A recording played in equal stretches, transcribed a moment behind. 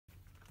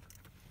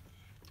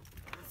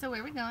So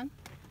where are we going?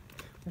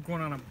 We're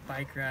going on a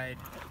bike ride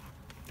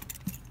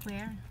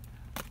Where?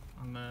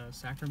 on the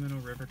Sacramento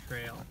River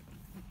Trail.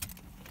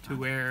 To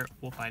where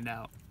we'll find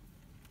out.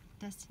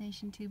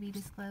 Destination to be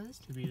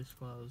disclosed. To be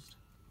disclosed.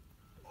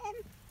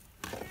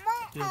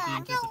 Feels the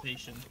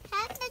anticipation.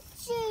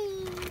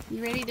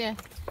 You ready to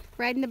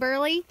ride in the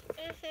burly?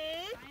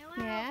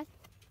 Mm-hmm. Yeah.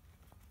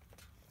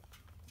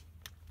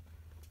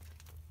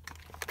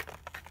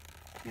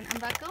 And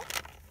unbuckle?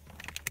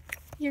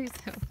 You're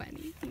so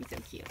funny. You're so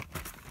cute.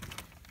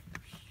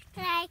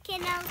 And I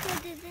can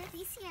also do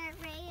this here,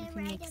 You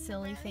can make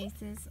silly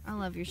faces. I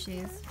love your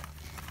shoes.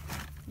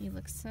 You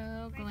look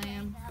so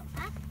glam.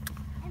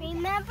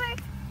 Remember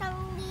the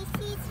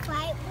Lucy's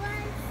white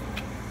ones?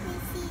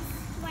 Lucy's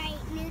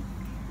white nude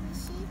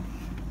Lucy.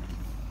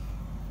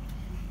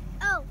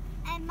 Oh,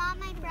 and Mom,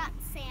 I brought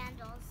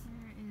sandals.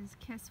 There is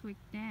Keswick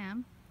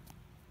Dam.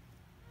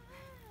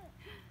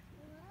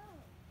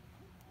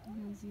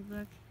 As you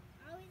look,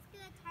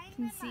 you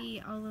can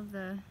see all of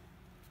the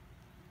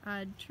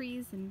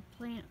trees and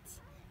plants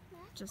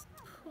just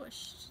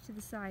pushed to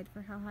the side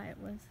for how high it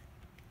was.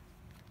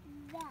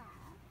 Yeah.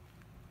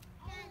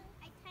 And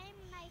I tied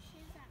my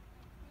shoes up.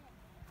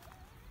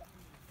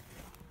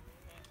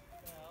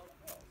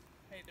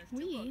 Hey, there's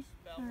We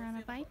are on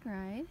a bike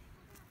ride.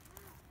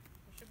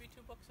 There should be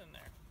 2 books in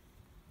there.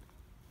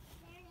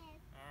 There it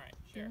is. Alright,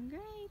 sure. Doing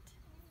great.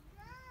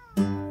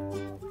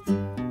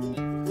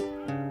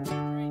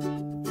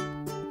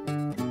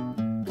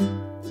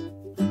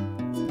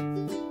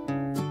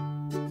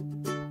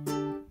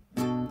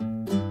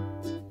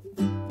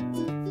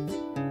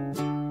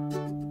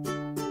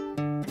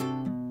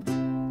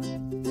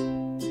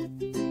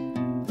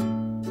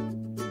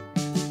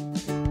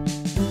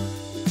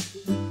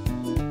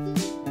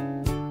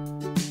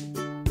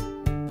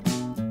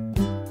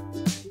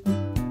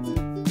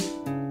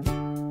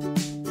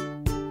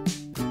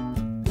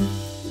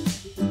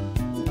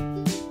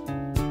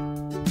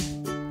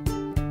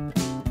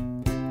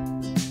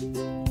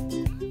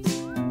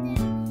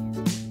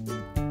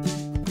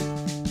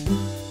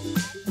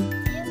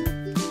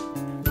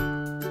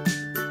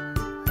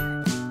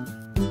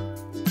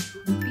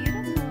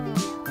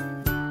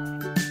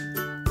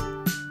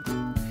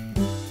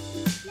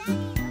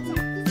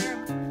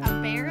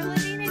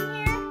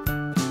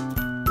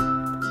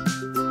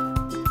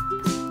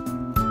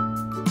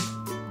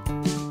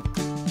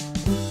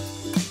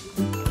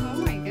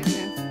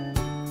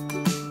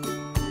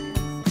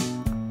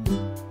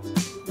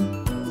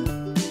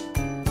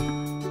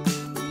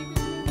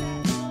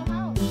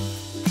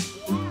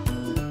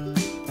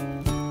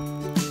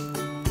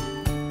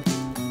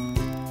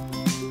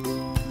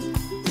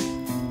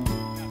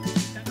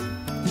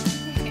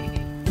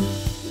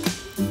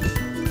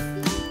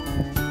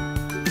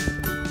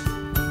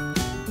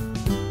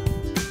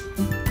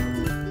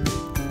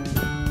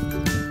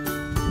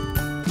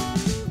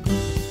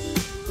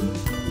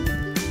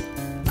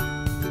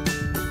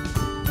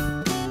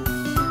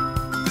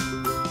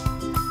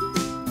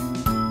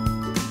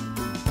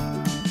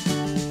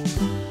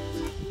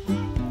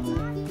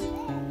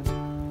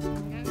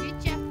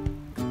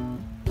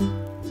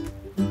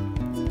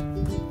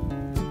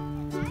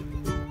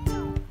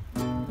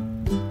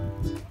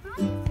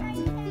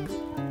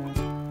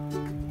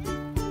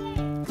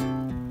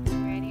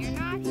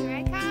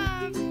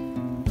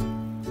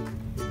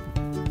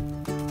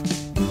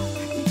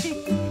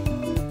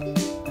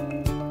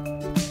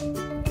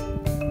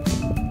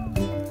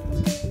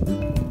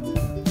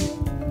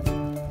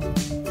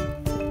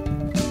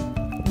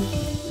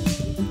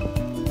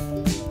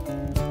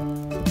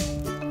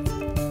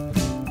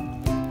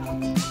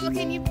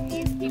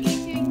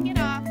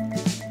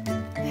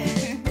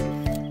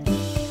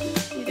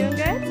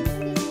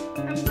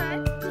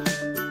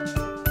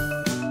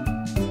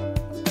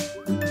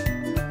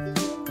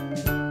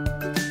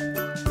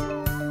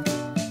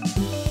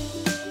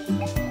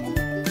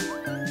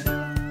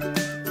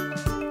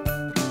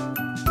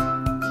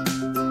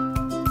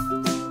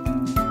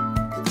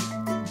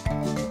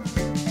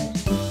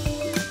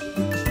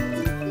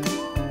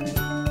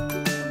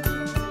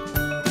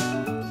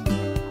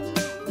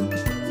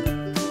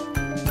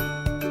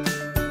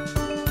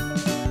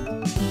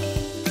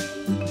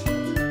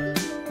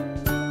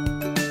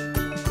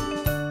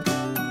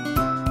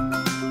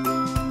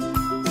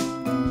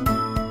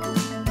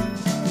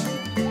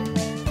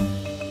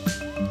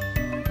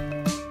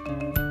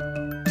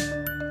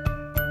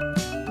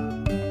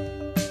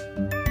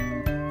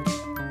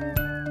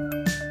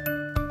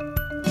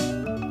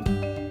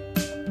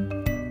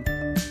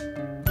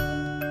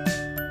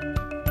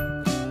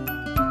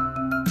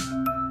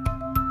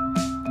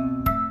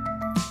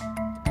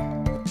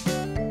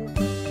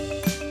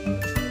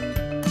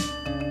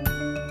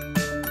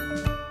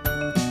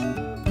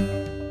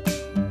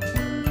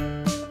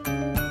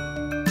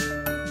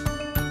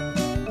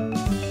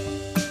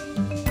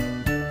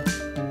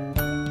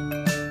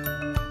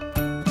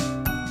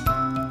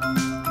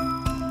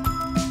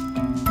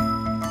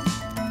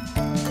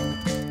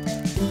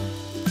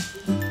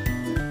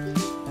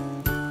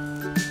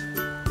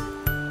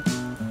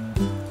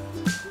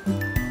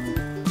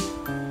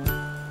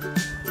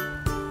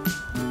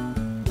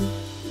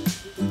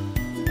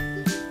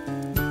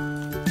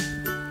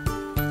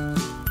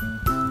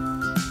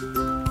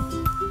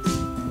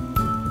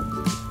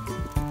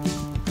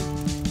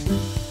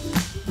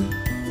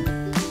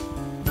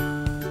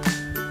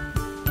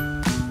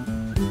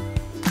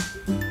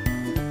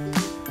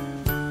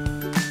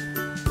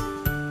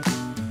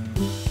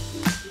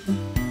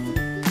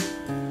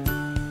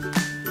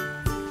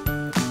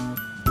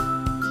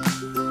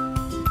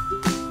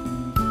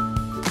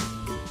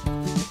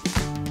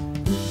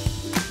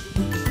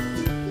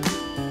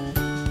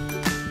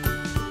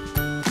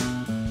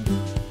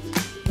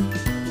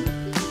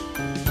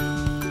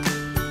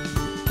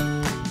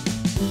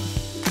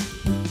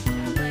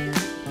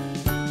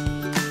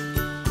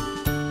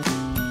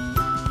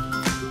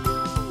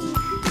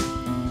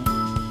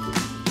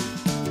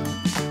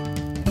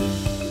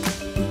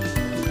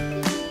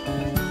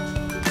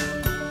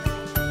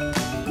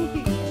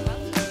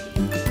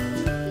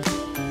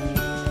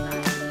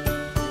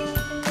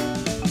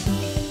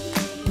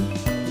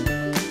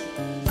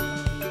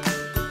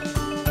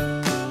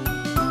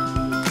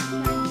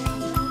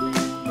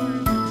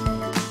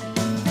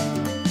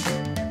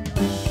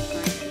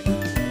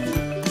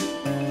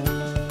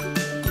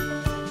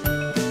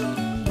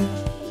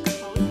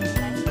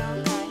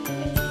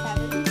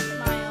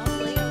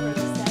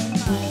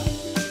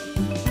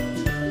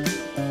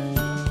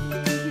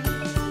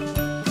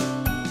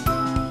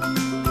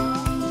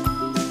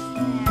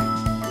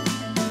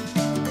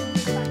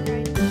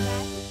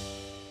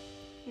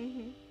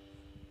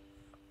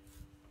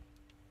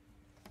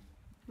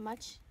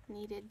 much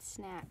needed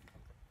snack.